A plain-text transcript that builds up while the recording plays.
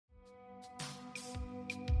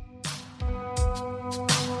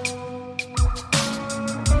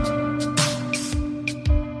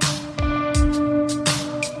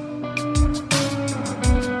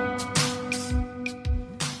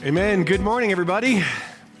Amen. Good morning, everybody.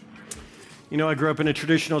 You know, I grew up in a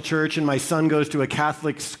traditional church, and my son goes to a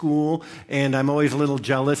Catholic school, and I'm always a little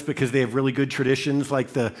jealous because they have really good traditions, like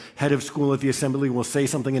the head of school at the assembly will say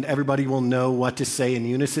something, and everybody will know what to say in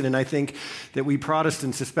unison. And I think that we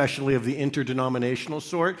Protestants, especially of the interdenominational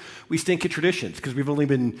sort, we stink at traditions because we've only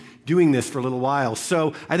been doing this for a little while.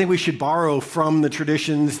 So I think we should borrow from the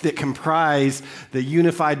traditions that comprise the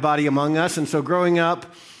unified body among us. And so growing up,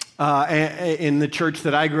 in the church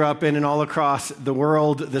that I grew up in and all across the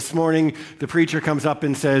world, this morning, the preacher comes up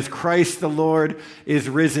and says, "Christ the Lord is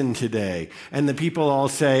risen today." And the people all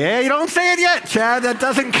say, "Hey, don't say it yet, Chad. That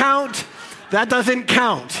doesn't count. That doesn't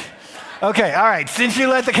count." Okay, all right. Since you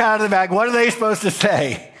let the cat out of the bag, what are they supposed to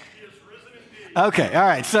say? Okay, all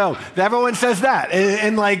right. So everyone says that.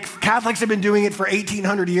 And like Catholics have been doing it for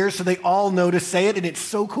 1,800 years, so they all know to say it, and it's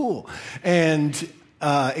so cool. And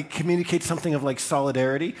it communicates something of like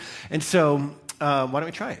solidarity. And so why don't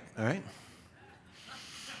we try it, all right?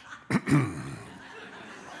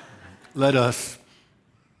 Let us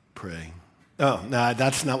pray. Oh, no,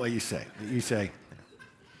 that's not what you say. You say,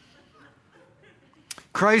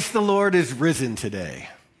 "Christ the Lord is risen today."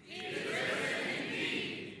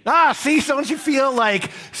 See, so don't you feel like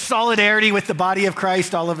solidarity with the body of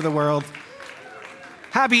Christ all over the world?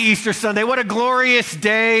 Happy Easter Sunday. What a glorious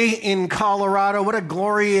day in Colorado. What a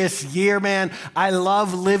glorious year, man. I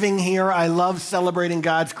love living here. I love celebrating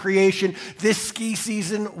God's creation. This ski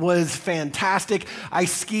season was fantastic. I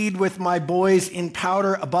skied with my boys in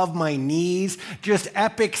powder above my knees. Just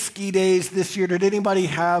epic ski days this year. Did anybody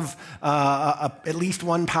have at least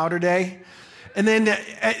one powder day? And then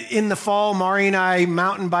in the fall, Mari and I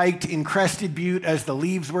mountain biked in Crested Butte as the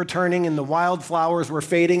leaves were turning and the wildflowers were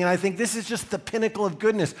fading. And I think this is just the pinnacle of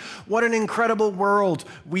goodness. What an incredible world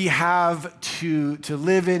we have to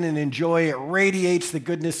live in and enjoy. It radiates the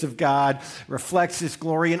goodness of God, reflects His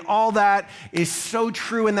glory. And all that is so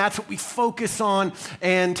true. And that's what we focus on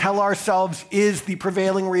and tell ourselves is the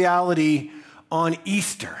prevailing reality on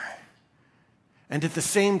Easter. And at the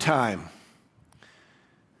same time,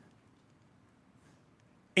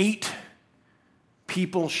 8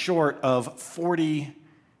 people short of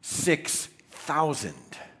 46,000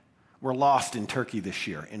 were lost in Turkey this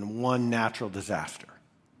year in one natural disaster.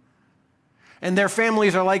 And their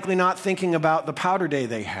families are likely not thinking about the powder day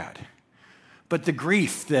they had, but the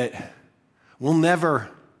grief that will never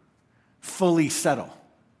fully settle,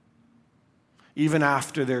 even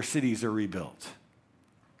after their cities are rebuilt.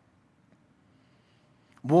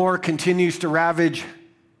 War continues to ravage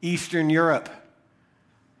Eastern Europe.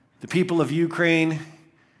 The people of Ukraine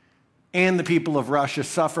and the people of Russia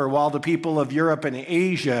suffer while the people of Europe and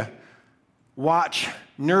Asia watch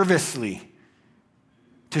nervously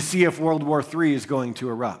to see if World War III is going to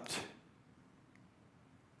erupt.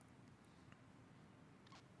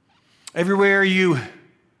 Everywhere you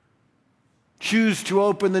choose to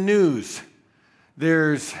open the news,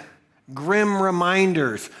 there's grim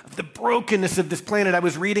reminders of the brokenness of this planet. I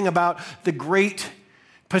was reading about the Great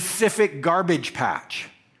Pacific Garbage Patch,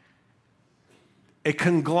 a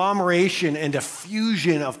conglomeration and a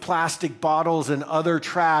fusion of plastic bottles and other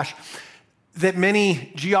trash that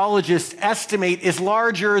many geologists estimate is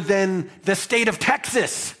larger than the state of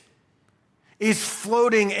Texas, is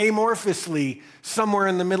floating amorphously somewhere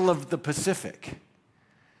in the middle of the Pacific.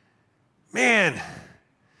 Man,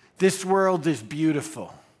 this world is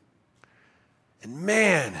beautiful. And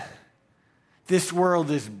man, this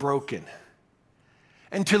world is broken.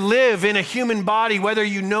 And to live in a human body, whether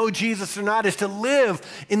you know Jesus or not, is to live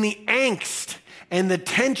in the angst and the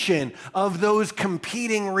tension of those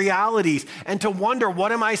competing realities and to wonder,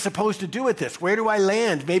 what am I supposed to do with this? Where do I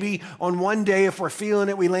land? Maybe on one day, if we're feeling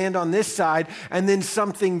it, we land on this side, and then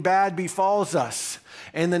something bad befalls us.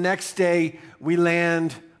 And the next day, we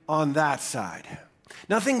land on that side.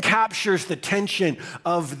 Nothing captures the tension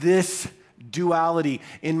of this duality,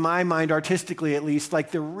 in my mind, artistically at least,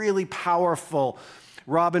 like the really powerful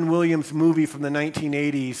Robin Williams movie from the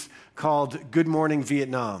 1980s called Good Morning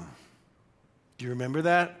Vietnam. Do you remember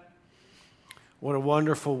that? What a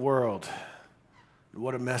wonderful world.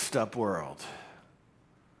 What a messed up world.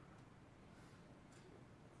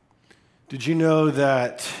 Did you know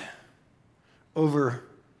that over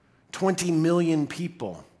 20 million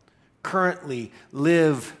people currently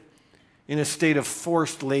live in a state of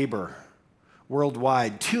forced labor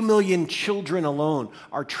worldwide? 2 million children alone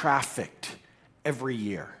are trafficked every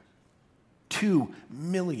year. 2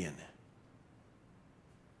 million.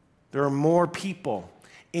 There are more people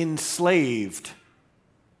enslaved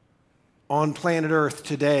on planet Earth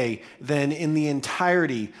today than in the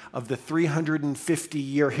entirety of the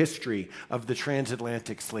 350-year history of the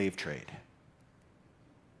transatlantic slave trade.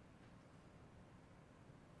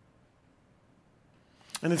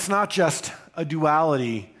 And it's not just a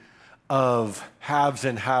duality of haves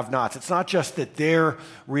and have-nots. It's not just that their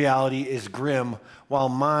reality is grim while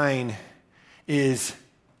mine is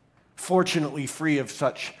fortunately free of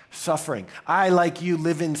such suffering. I, like you,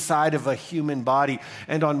 live inside of a human body,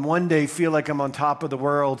 and on one day feel like I'm on top of the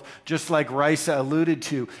world, just like Risa alluded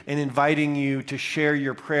to in inviting you to share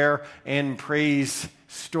your prayer and praise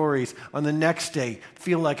stories. On the next day,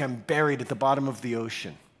 feel like I'm buried at the bottom of the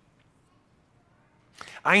ocean.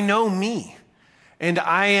 I know me, and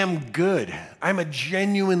I am good. I'm a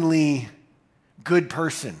genuinely good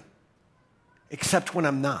person, except when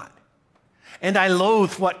I'm not. And I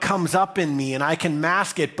loathe what comes up in me, and I can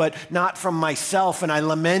mask it, but not from myself, and I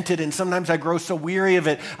lament it, and sometimes I grow so weary of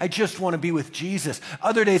it, I just want to be with Jesus.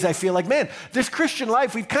 Other days I feel like, man, this Christian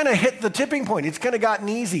life, we've kind of hit the tipping point. It's kind of gotten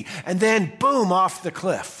easy. And then, boom, off the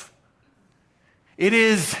cliff. It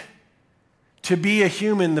is to be a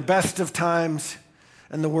human the best of times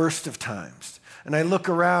and the worst of times. And I look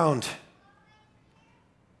around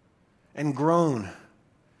and groan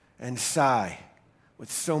and sigh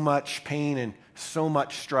with so much pain and so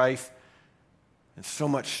much strife and so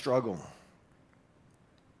much struggle.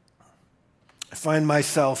 I find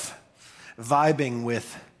myself vibing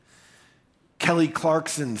with Kelly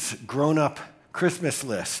Clarkson's grown-up Christmas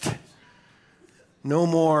list. No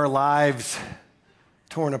more lives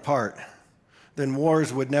torn apart. Then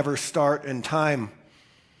wars would never start, and time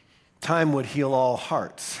would heal all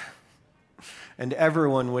hearts. And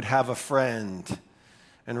everyone would have a friend,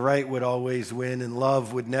 and right would always win, and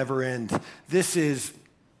love would never end. This is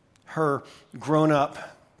her grown-up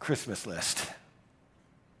Christmas list.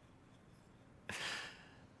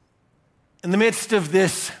 In the midst of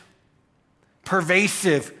this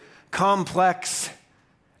pervasive, complex,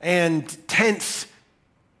 and tense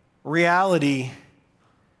reality,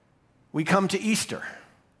 we come to Easter.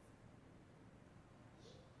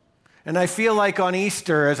 And I feel like on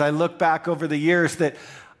Easter, as I look back over the years, that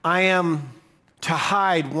I am to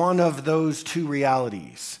hide one of those two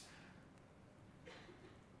realities.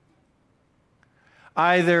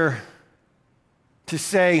 Either to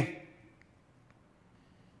say,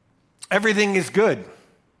 everything is good.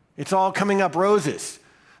 It's all coming up roses.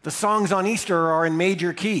 The songs on Easter are in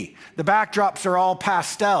major key. The backdrops are all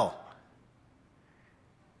pastel.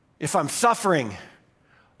 If I'm suffering,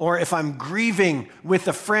 or if I'm grieving with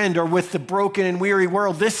a friend or with the broken and weary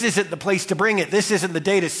world, this isn't the place to bring it. This isn't the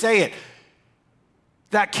day to say it.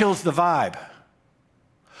 That kills the vibe.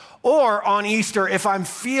 Or on Easter, if I'm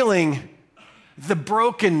feeling the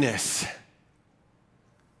brokenness,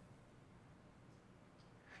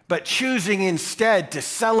 but choosing instead to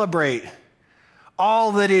celebrate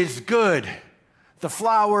all that is good, the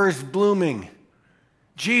flowers blooming,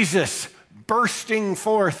 Jesus bursting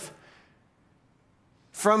forth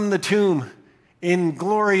from the tomb in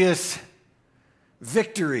glorious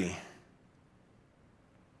victory.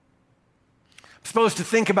 I'm supposed to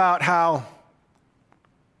think about how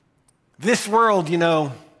this world,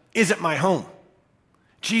 isn't my home.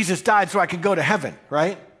 Jesus died so I could go to heaven,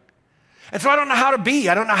 right? And so I don't know how to be.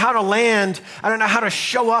 I don't know how to land. I don't know how to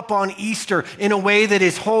show up on Easter in a way that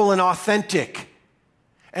is whole and authentic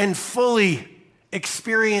and fully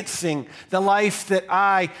experiencing the life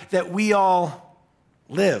that we all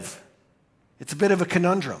live. It's a bit of a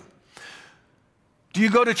conundrum. Do you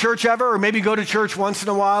go to church ever, or maybe go to church once in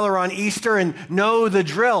a while or on Easter and know the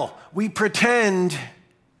drill? We pretend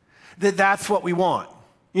that that's what we want.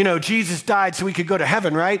 Jesus died so we could go to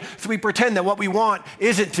heaven, right? So we pretend that what we want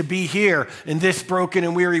isn't to be here in this broken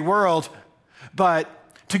and weary world, but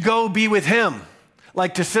to go be with him.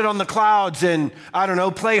 Like to sit on the clouds and,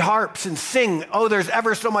 play harps and sing. Oh, there's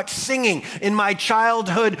ever so much singing in my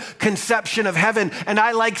childhood conception of heaven. And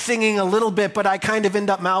I like singing a little bit, but I kind of end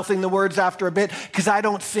up mouthing the words after a bit because I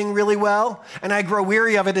don't sing really well. And I grow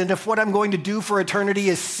weary of it. And if what I'm going to do for eternity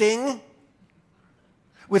is sing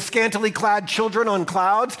with scantily clad children on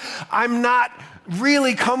clouds, I'm not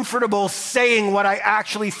really comfortable saying what I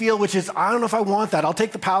actually feel, which is, I don't know if I want that. I'll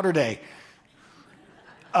take the powder day.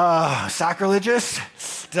 Sacrilegious?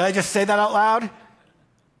 Did I just say that out loud?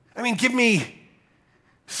 Give me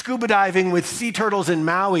scuba diving with sea turtles in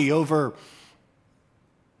Maui over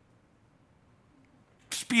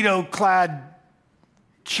Speedo-clad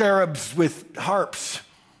cherubs with harps.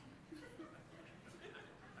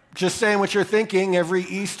 Just saying what you're thinking every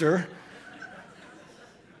Easter.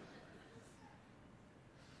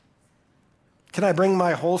 Can I bring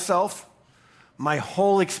my whole self, my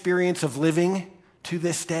whole experience of living to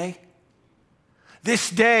this day? This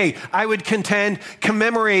day, I would contend,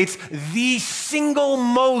 commemorates the single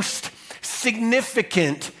most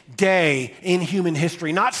significant day in human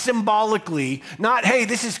history. Not symbolically, not, hey,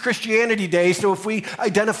 this is Christianity Day, so if we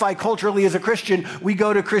identify culturally as a Christian, we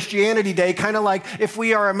go to Christianity Day, kind of like if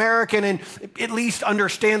we are American and at least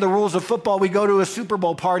understand the rules of football, we go to a Super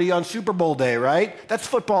Bowl party on Super Bowl Day, right? That's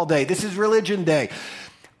football day. This is religion day.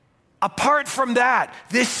 Apart from that,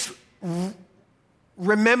 this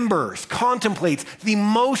remembers, contemplates the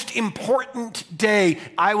most important day,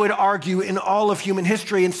 I would argue, in all of human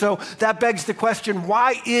history. And so that begs the question,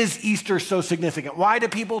 why is Easter so significant? Why do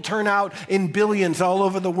people turn out in billions all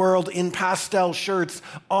over the world in pastel shirts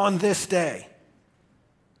on this day?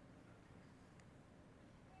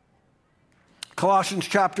 Colossians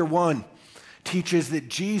chapter 1 teaches that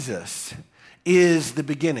Jesus is the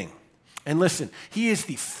beginning. And listen, he is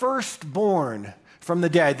the firstborn from the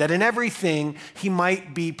dead, that in everything he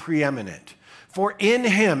might be preeminent. For in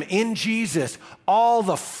him, in Jesus, all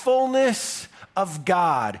the fullness of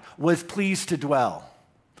God was pleased to dwell.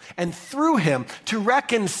 And through him to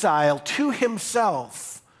reconcile to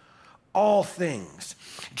himself all things.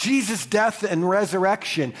 Jesus' death and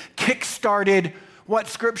resurrection kickstarted what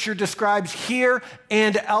Scripture describes here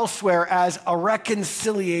and elsewhere as a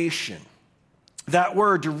reconciliation. That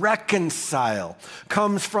word, reconcile,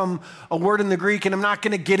 comes from a word in the Greek, and I'm not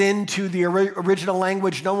going to get into the original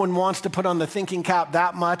language. No one wants to put on the thinking cap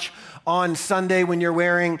that much on Sunday when you're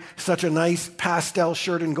wearing such a nice pastel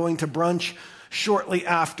shirt and going to brunch shortly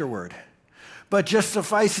afterward. But just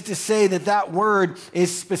suffice it to say that that word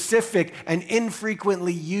is specific and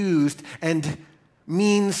infrequently used and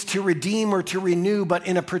means to redeem or to renew, but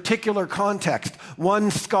in a particular context. One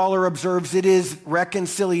scholar observes it is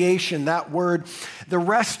reconciliation, that word, the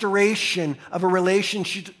restoration of a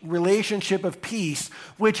relationship of peace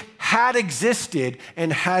which had existed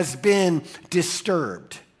and has been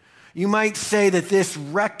disturbed. You might say that this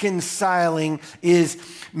reconciling is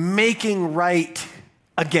making right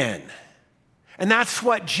again. And that's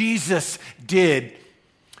what Jesus did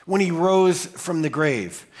when he rose from the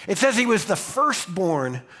grave. It says he was the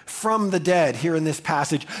firstborn from the dead here in this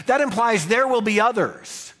passage. That implies there will be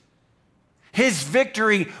others. His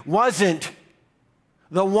victory wasn't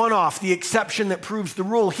the one-off, the exception that proves the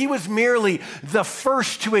rule. He was merely the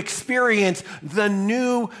first to experience the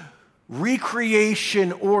new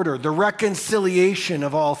recreation order, the reconciliation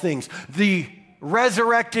of all things. The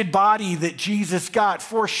resurrected body that Jesus got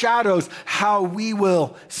foreshadows how we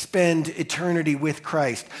will spend eternity with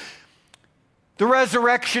Christ. The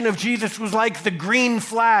resurrection of Jesus was like the green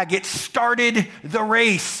flag. It started the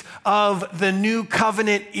race of the new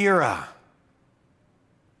covenant era.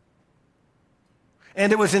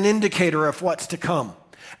 And it was an indicator of what's to come.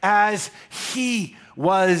 As he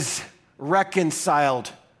was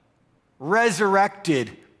reconciled,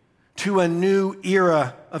 resurrected to a new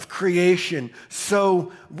era of creation,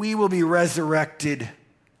 so we will be resurrected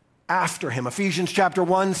after him. Ephesians chapter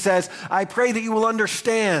 1 says, I pray that you will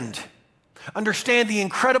understand the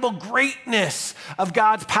incredible greatness of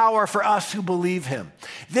God's power for us who believe him.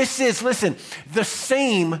 This is, listen, the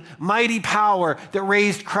same mighty power that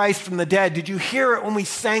raised Christ from the dead. Did you hear it when we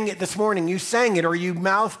sang it this morning? You sang it or you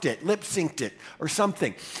mouthed it, lip-synced it or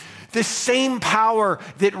something. This same power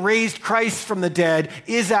that raised Christ from the dead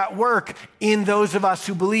is at work in those of us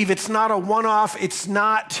who believe. It's not a one-off. It's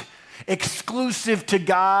not exclusive to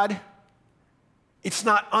God. It's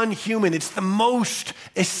not unhuman. It's the most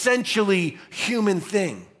essentially human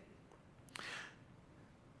thing.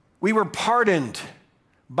 We were pardoned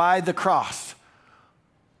by the cross.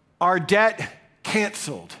 Our debt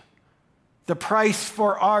canceled. The price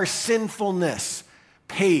for our sinfulness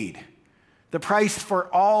paid. The price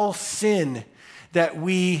for all sin that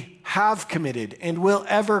we have committed and will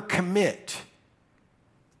ever commit.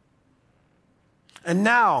 And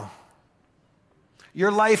now,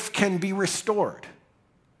 your life can be restored.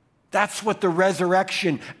 That's what the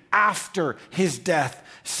resurrection after his death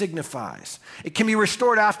signifies. It can be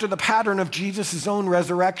restored after the pattern of Jesus' own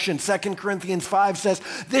resurrection. 2 Corinthians 5 says,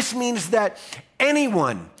 this means that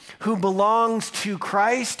anyone who belongs to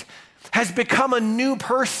Christ has become a new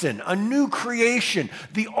person, a new creation,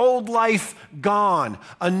 the old life gone,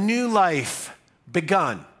 a new life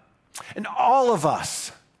begun. And all of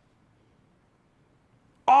us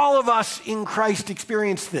in Christ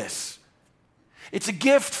experience this. It's a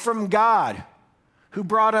gift from God who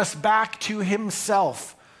brought us back to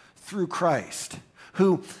himself through Christ,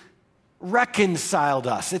 who reconciled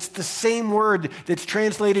us. It's the same word that's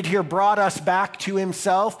translated here, brought us back to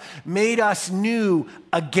himself, made us new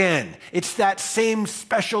again. It's that same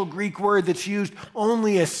special Greek word that's used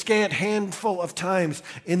only a scant handful of times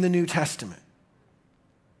in the New Testament.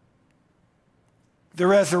 The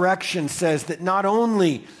resurrection says that not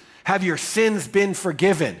only have your sins been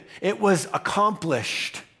forgiven. It was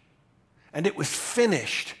accomplished and it was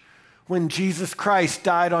finished when Jesus Christ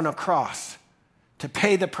died on a cross to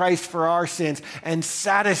pay the price for our sins and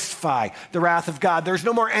satisfy the wrath of God. There's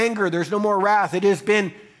no more anger. There's no more wrath. It has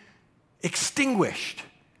been extinguished.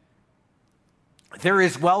 There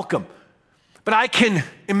is welcome. But I can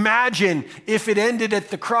imagine if it ended at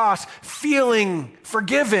the cross, feeling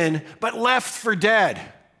forgiven, but left for dead.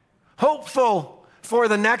 Hopeful for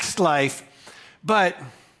the next life, but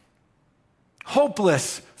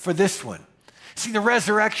hopeless for this one. See, the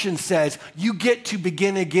resurrection says you get to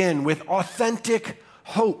begin again with authentic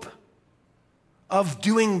hope of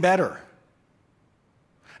doing better.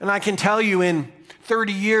 And I can tell you in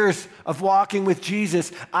 30 years of walking with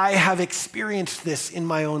Jesus, I have experienced this in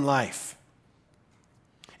my own life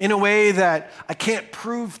in a way that I can't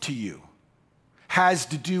prove to you has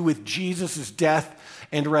to do with Jesus' death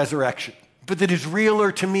and resurrection, but that is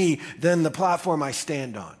realer to me than the platform I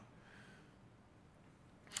stand on.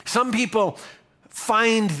 Some people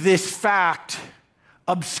find this fact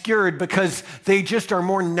obscured because they just are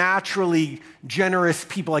more naturally generous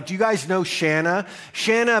people. Like, do you guys know Shanna?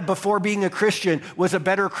 Shanna, before being a Christian, was a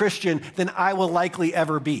better Christian than I will likely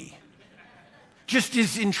ever be. Just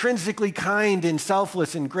is intrinsically kind and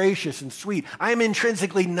selfless and gracious and sweet. I am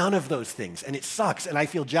intrinsically none of those things, and it sucks, and I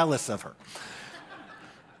feel jealous of her.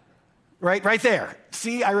 Right there.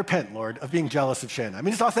 See, I repent, Lord, of being jealous of Shanna. I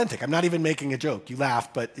mean, it's authentic. I'm not even making a joke. You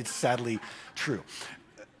laugh, but it's sadly true.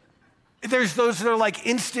 There's those that are like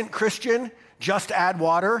instant Christian, just add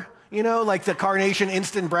water, like the Carnation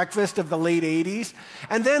instant breakfast of the late 80s.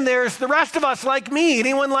 And then there's the rest of us like me,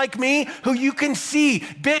 anyone like me, who you can see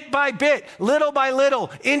bit by bit, little by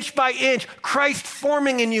little, inch by inch, Christ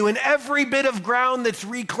forming in you, and every bit of ground that's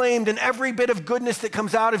reclaimed and every bit of goodness that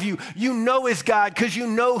comes out of you, you know is God because you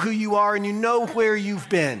know who you are and you know where you've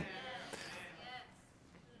been.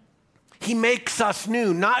 He makes us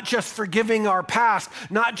new, not just forgiving our past,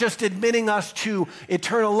 not just admitting us to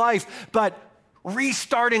eternal life, but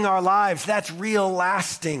restarting our lives. That's real,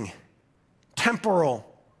 lasting, temporal,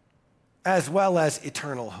 as well as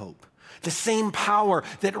eternal hope. The same power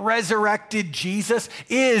that resurrected Jesus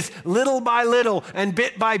is little by little and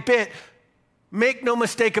bit by bit, make no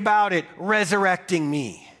mistake about it, resurrecting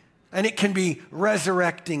me. And it can be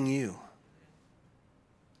resurrecting you.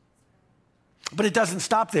 But it doesn't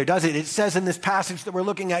stop there, does it? It says in this passage that we're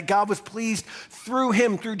looking at, God was pleased through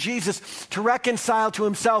him, through Jesus, to reconcile to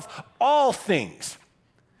himself all things.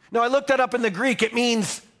 Now, I looked that up in the Greek. It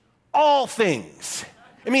means all things.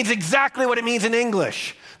 It means exactly what it means in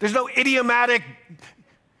English. There's no idiomatic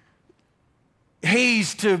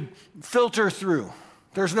haze to filter through.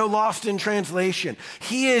 There's no lost in translation.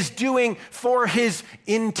 He is doing for his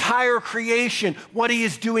entire creation what he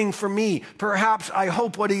is doing for me. Perhaps, I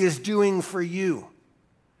hope, what he is doing for you.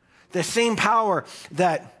 The same power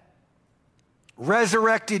that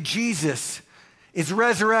resurrected Jesus is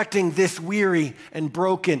resurrecting this weary and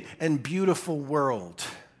broken and beautiful world.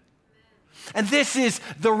 And this is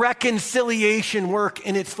the reconciliation work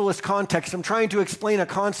in its fullest context. I'm trying to explain a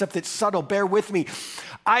concept that's subtle. Bear with me.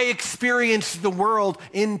 I experience the world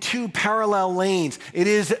in two parallel lanes. It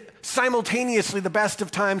is simultaneously the best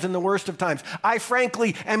of times and the worst of times. I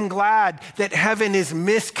frankly am glad that heaven is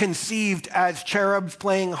misconceived as cherubs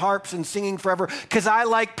playing harps and singing forever, because I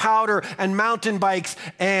like powder and mountain bikes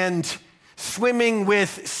and swimming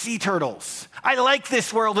with sea turtles. I like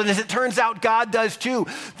this world, and as it turns out, God does too.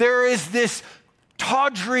 There is this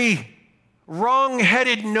tawdry,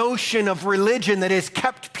 wrong-headed notion of religion that has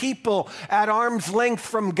kept people at arm's length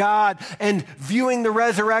from God and viewing the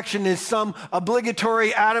resurrection as some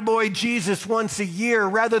obligatory attaboy Jesus once a year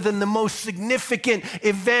rather than the most significant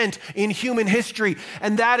event in human history.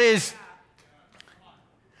 And that is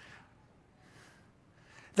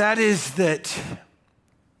that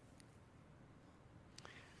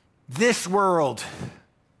this world,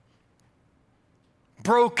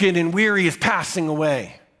 broken and weary, is passing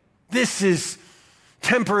away. This is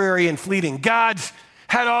temporary and fleeting. God's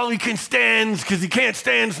had all he can stands because he can't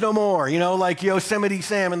stands no more, like Yosemite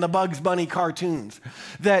Sam and the Bugs Bunny cartoons.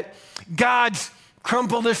 That God's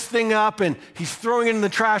crumpled this thing up and he's throwing it in the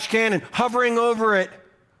trash can and hovering over it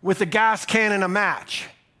with a gas can and a match.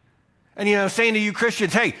 And, saying to you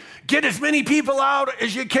Christians, hey, get as many people out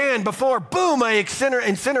as you can before, boom, I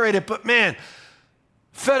incinerate it. But man,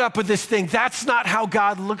 fed up with this thing. That's not how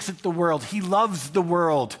God looks at the world. He loves the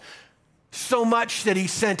world so much that he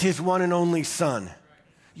sent his one and only son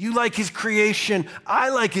You like his creation. I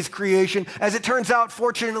like his creation. As it turns out,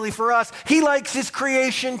 fortunately for us, he likes his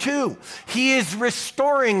creation too. He is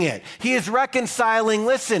restoring it. He is reconciling,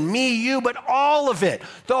 listen, me, you, but all of it,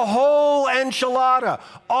 the whole enchilada,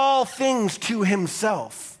 all things to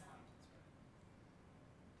himself.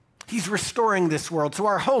 He's restoring this world. So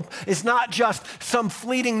our hope is not just some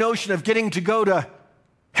fleeting notion of getting to go to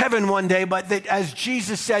heaven one day, but that, as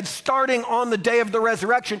Jesus said, starting on the day of the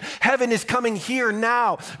resurrection, heaven is coming here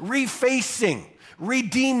now, refacing,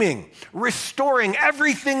 redeeming, restoring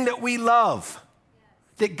everything that we love,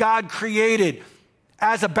 that God created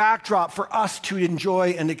as a backdrop for us to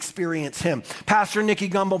enjoy and experience him. Pastor Nicky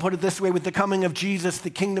Gumbel put it this way: with the coming of Jesus, the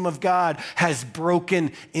kingdom of God has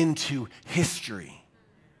broken into history.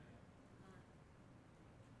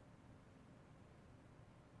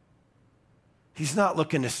 He's not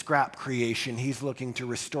looking to scrap creation. He's looking to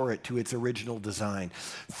restore it to its original design,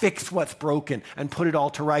 fix what's broken, and put it all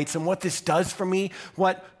to rights. And what this does for me,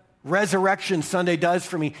 what Resurrection Sunday does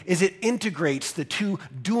for me, is it integrates the two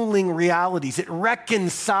dueling realities. It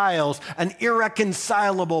reconciles an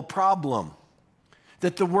irreconcilable problem,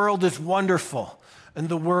 that the world is wonderful and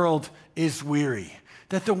the world is weary,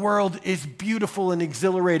 that the world is beautiful and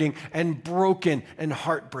exhilarating and broken and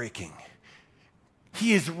heartbreaking.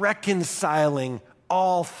 He is reconciling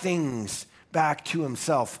all things back to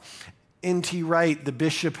himself. N.T. Wright, the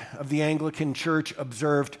bishop of the Anglican Church,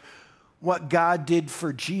 observed, what God did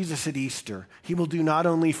for Jesus at Easter, he will do not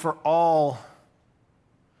only for all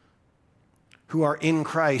who are in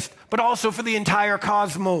Christ, but also for the entire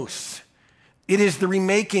cosmos. It is the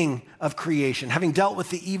remaking of creation, having dealt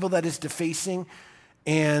with the evil that is defacing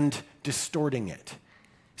and distorting it.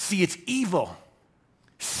 See, it's evil,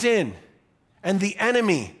 sin, and the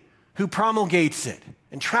enemy who promulgates it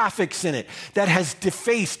and traffics in it that has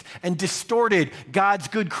defaced and distorted God's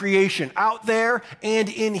good creation out there and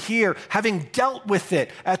in here. Having dealt with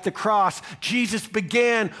it at the cross, Jesus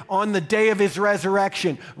began on the day of his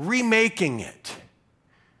resurrection, remaking it.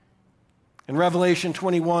 And Revelation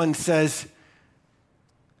 21 says,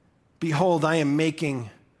 behold, I am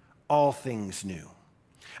making all things new.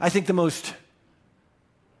 I think the most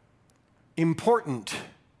important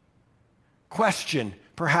question,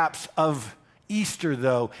 perhaps, of Easter,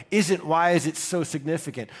 though, isn't why is it so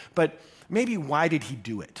significant, but maybe why did he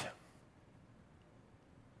do it?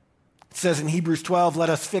 It says in Hebrews 12, let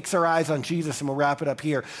us fix our eyes on Jesus, and we'll wrap it up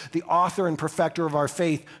here. The author and perfecter of our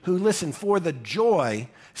faith, who, listen, for the joy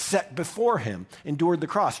set before him, endured the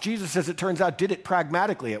cross. Jesus, as it turns out, did it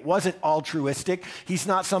pragmatically. It wasn't altruistic. He's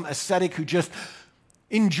not some ascetic who just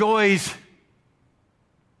enjoys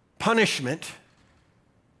punishment.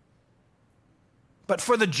 But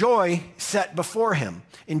for the joy set before him,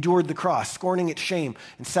 endured the cross, scorning its shame,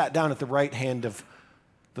 and sat down at the right hand of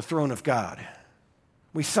the throne of God.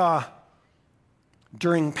 We saw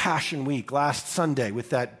during Passion Week last Sunday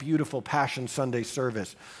with that beautiful Passion Sunday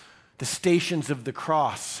service, the stations of the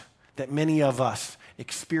cross that many of us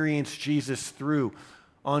experienced Jesus through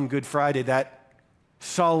on Good Friday, that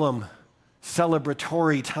solemn,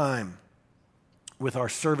 celebratory time with our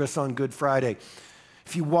service on Good Friday.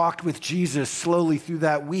 If you walked with Jesus slowly through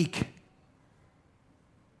that week,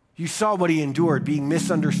 you saw what he endured, being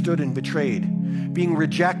misunderstood and betrayed, being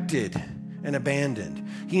rejected and abandoned.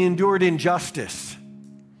 He endured injustice,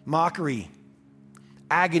 mockery,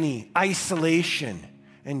 agony, isolation,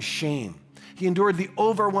 and shame. He endured the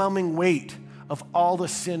overwhelming weight of all the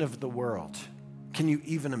sin of the world. Can you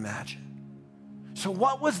even imagine? So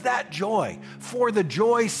what was that joy? For the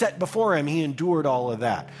joy set before him, he endured all of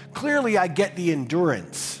that. Clearly, I get the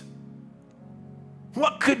endurance.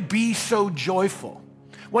 What could be so joyful?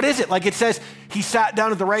 What is it? Like it says, he sat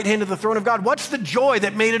down at the right hand of the throne of God. What's the joy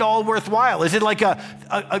that made it all worthwhile? Is it like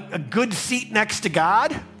a good seat next to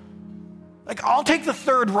God? Like, I'll take the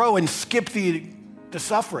third row and skip the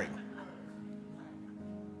suffering.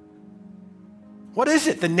 What is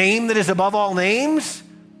it? The name that is above all names?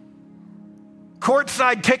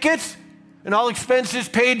 Courtside tickets, an all expenses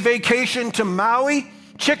paid vacation to Maui,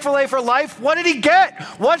 Chick-fil-A for life. What did he get?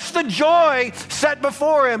 What's the joy set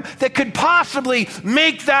before him that could possibly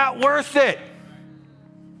make that worth it?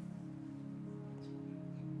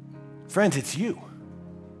 Friends, it's you.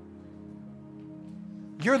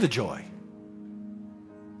 You're the joy.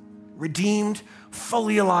 Redeemed,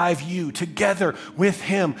 fully alive you, together with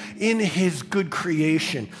him in his good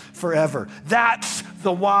creation forever. That's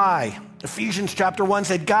the why. Ephesians chapter 1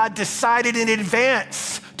 said, God decided in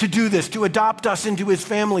advance to do this, to adopt us into his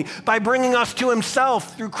family by bringing us to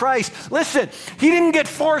himself through Christ. Listen, he didn't get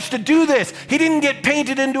forced to do this. He didn't get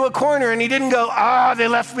painted into a corner and he didn't go, they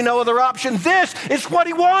left me no other option. This is what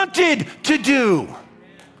he wanted to do.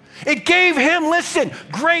 It gave him, listen,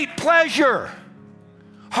 great pleasure.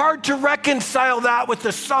 Hard to reconcile that with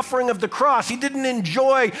the suffering of the cross. He didn't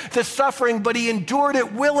enjoy the suffering, but he endured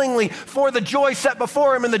it willingly for the joy set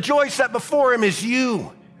before him, and the joy set before him is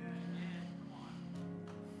you.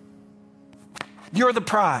 You're the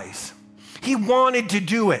prize. He wanted to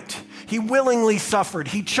do it. He willingly suffered.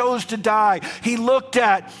 He chose to die. He looked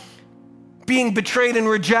at being betrayed and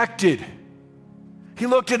rejected. He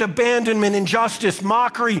looked at abandonment, injustice,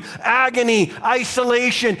 mockery, agony,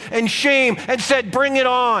 isolation, and shame and said, bring it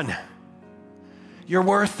on. You're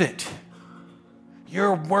worth it.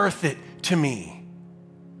 You're worth it to me.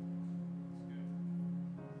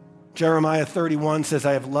 Jeremiah 31 says,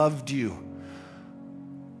 I have loved you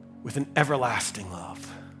with an everlasting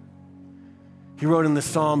love. He wrote in the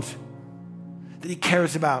Psalms that he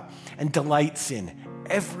cares about and delights in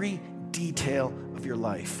every detail of your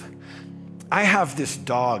life. I have this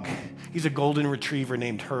dog. He's a golden retriever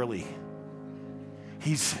named Hurley.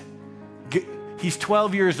 He's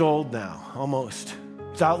 12 years old now, almost.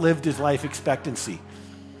 He's outlived his life expectancy.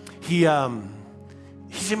 He's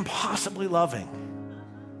impossibly loving.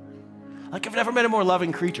 Like, I've never met a more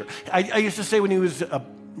loving creature. I used to say when he was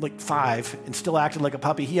like 5 and still acted like a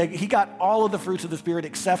puppy, he got all of the fruits of the Spirit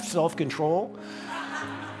except self-control.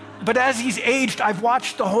 But as he's aged, I've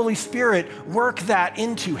watched the Holy Spirit work that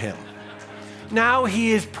into him. Now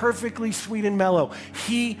he is perfectly sweet and mellow.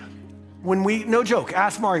 No joke,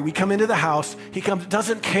 ask Mari, we come into the house, he comes,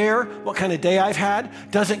 doesn't care what kind of day I've had,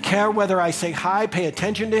 doesn't care whether I say hi, pay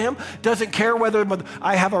attention to him, doesn't care whether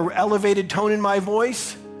I have an elevated tone in my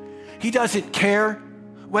voice. He doesn't care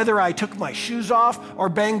whether I took my shoes off or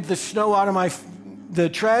banged the snow out of the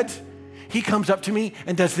treads. He comes up to me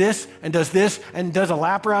and does this and does this and does a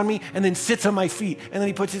lap around me and then sits on my feet and then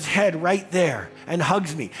he puts his head right there and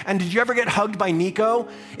hugs me. And did you ever get hugged by Nico?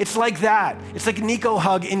 It's like that. It's like a Nico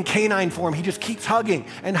hug in canine form. He just keeps hugging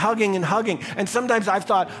and hugging and hugging. And sometimes I've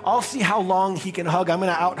thought, I'll see how long he can hug. I'm going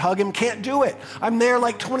to out hug him. Can't do it. I'm there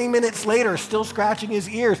like 20 minutes later, still scratching his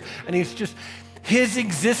ears. And his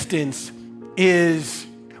existence is,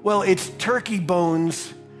 well, it's turkey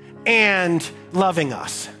bones and loving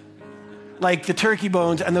us. Like the turkey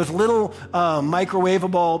bones and those little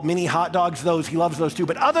microwavable mini hot dogs, he loves those too.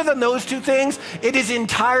 But other than those two things, it is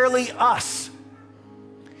entirely us.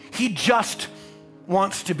 He just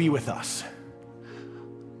wants to be with us.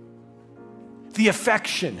 The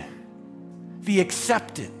affection, the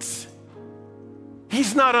acceptance.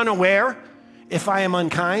 He's not unaware if I am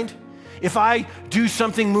unkind. If I do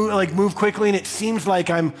something move quickly and it seems like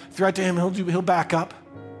I'm a threat to him, he'll back up.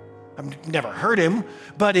 I've never heard him,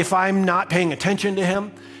 but if I'm not paying attention to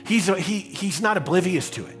him, he's not oblivious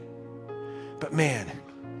to it. But man,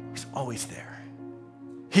 he's always there.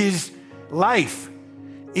 His life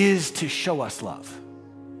is to show us love.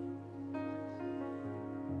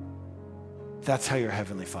 That's how your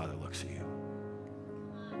Heavenly Father looks at you.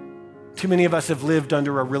 Too many of us have lived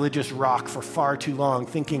under a religious rock for far too long,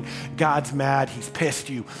 thinking God's mad, he's pissed,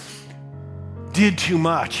 you did too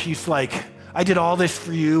much. He's like, I did all this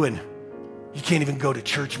for you and you can't even go to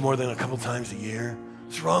church more than a couple times a year.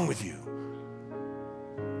 What's wrong with you?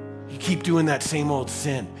 You keep doing that same old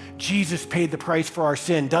sin. Jesus paid the price for our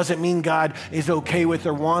sin. Doesn't mean God is okay with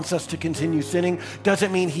or wants us to continue sinning.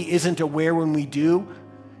 Doesn't mean he isn't aware when we do.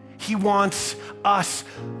 He wants us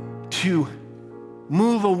to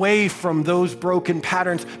move away from those broken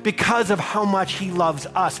patterns because of how much he loves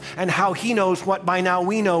us and how he knows what by now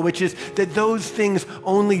we know, which is that those things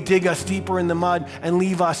only dig us deeper in the mud and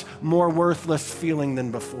leave us more worthless feeling than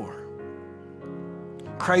before.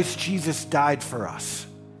 Christ Jesus died for us.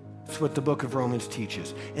 That's what the book of Romans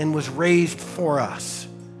teaches, and was raised for us.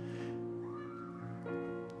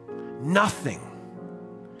 Nothing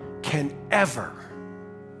can ever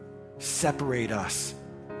separate us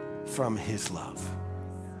from his love.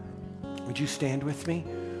 Would you stand with me?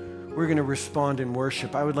 We're going to respond in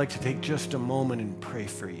worship. I would like to take just a moment and pray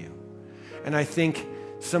for you. And I think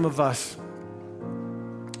some of us,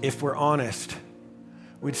 if we're honest,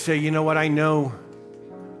 would say, you know what, I know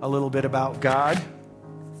a little bit about God.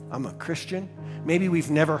 I'm a Christian. Maybe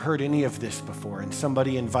we've never heard any of this before and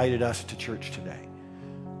somebody invited us to church today.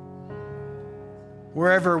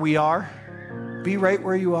 Wherever we are, be right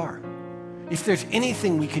where you are. If there's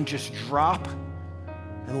anything we can just drop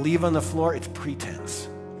and leave on the floor, it's pretense.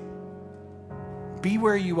 Be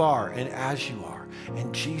where you are and as you are,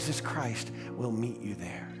 and Jesus Christ will meet you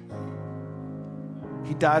there.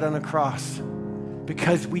 He died on a cross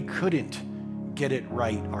because we couldn't get it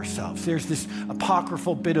right ourselves. There's this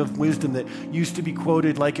apocryphal bit of wisdom that used to be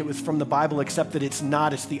quoted like it was from the Bible, except that it's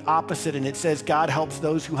not. It's the opposite, and it says God helps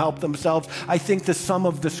those who help themselves. I think the sum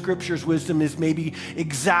of the scripture's wisdom is maybe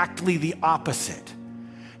exactly the opposite.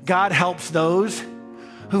 God helps those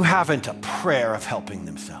who haven't a prayer of helping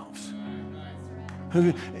themselves.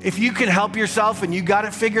 If you can help yourself and you got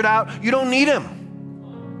it figured out, you don't need him.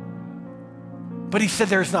 But he said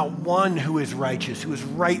there's not one who is righteous, who is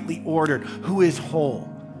rightly ordered, who is whole.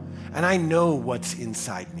 And I know what's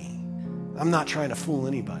inside me. I'm not trying to fool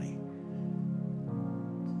anybody.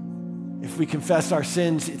 If we confess our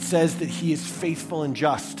sins, it says that he is faithful and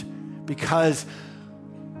just because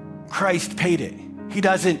Christ paid it. He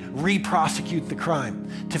doesn't re-prosecute the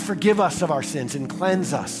crime to forgive us of our sins and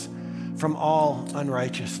cleanse us from all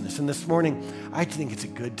unrighteousness. And this morning, I think it's a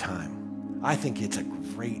good time. I think it's a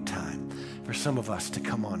great time for some of us to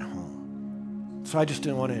come on home. So I just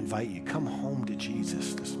didn't want to invite you. Come home to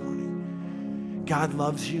Jesus this morning. God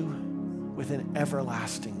loves you with an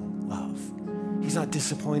everlasting love. He's not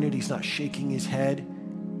disappointed. He's not shaking his head.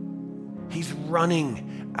 He's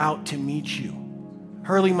running out to meet you.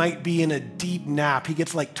 Hurley might be in a deep nap. He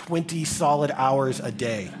gets like 20 solid hours a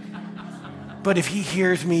day. But if he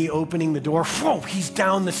hears me opening the door, whoa, he's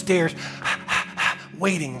down the stairs,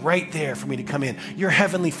 waiting right there for me to come in. Your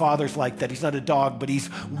heavenly Father's like that. He's not a dog, but he's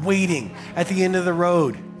waiting at the end of the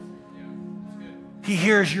road. He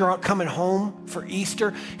hears you're coming home for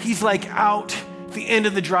Easter. He's like out at the end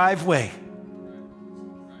of the driveway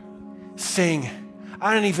saying,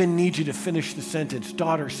 I don't even need you to finish the sentence.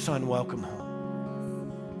 Daughter, son, welcome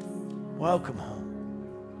home. Welcome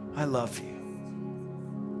home. I love you.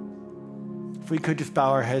 If we could just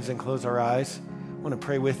bow our heads and close our eyes. I want to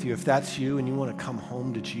pray with you. If that's you and you want to come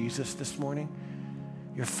home to Jesus this morning,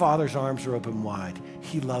 your Father's arms are open wide.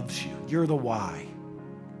 He loves you. You're the why.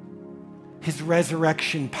 His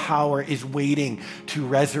resurrection power is waiting to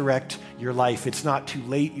resurrect your life. It's not too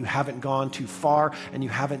late. You haven't gone too far and you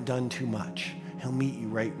haven't done too much. He'll meet you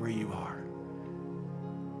right where you are.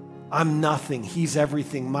 I'm nothing. He's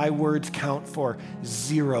everything. My words count for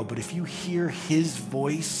zero. But if you hear his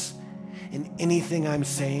voice in anything I'm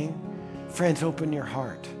saying, friends, open your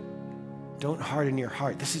heart. Don't harden your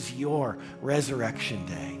heart. This is your resurrection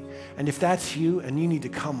day. And if that's you and you need to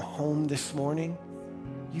come home this morning,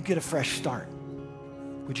 you get a fresh start.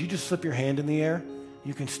 Would you just slip your hand in the air?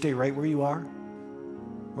 You can stay right where you are.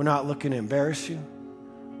 We're not looking to embarrass you.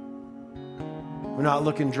 We're not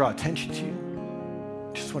looking to draw attention to you.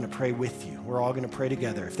 Just want to pray with you. We're all going to pray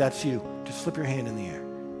together. If that's you, just slip your hand in the air.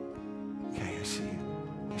 Okay, I see you.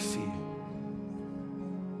 I see you.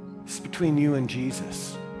 It's between you and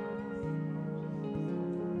Jesus.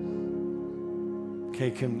 Okay,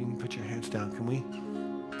 you can put your hands down. Can we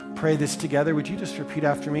pray this together? Would you just repeat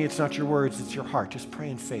after me? It's not your words, it's your heart. Just pray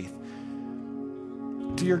in faith.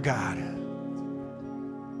 Dear God,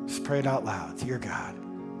 just pray it out loud. Dear God,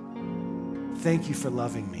 thank you for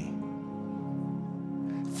loving me.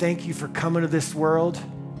 Thank you for coming to this world,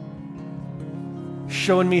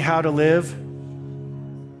 showing me how to live,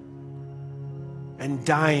 and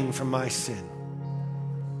dying for my sin.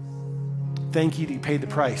 Thank you that you paid the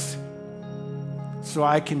price so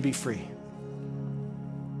I can be free.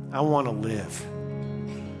 I want to live.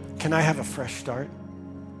 Can I have a fresh start?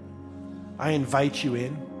 I invite you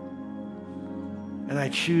in, and I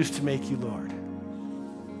choose to make you Lord.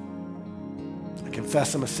 I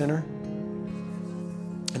confess I'm a sinner,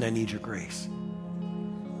 and I need your grace.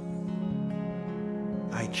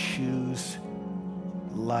 I choose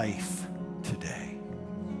life today.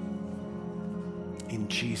 In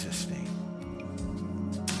Jesus' name.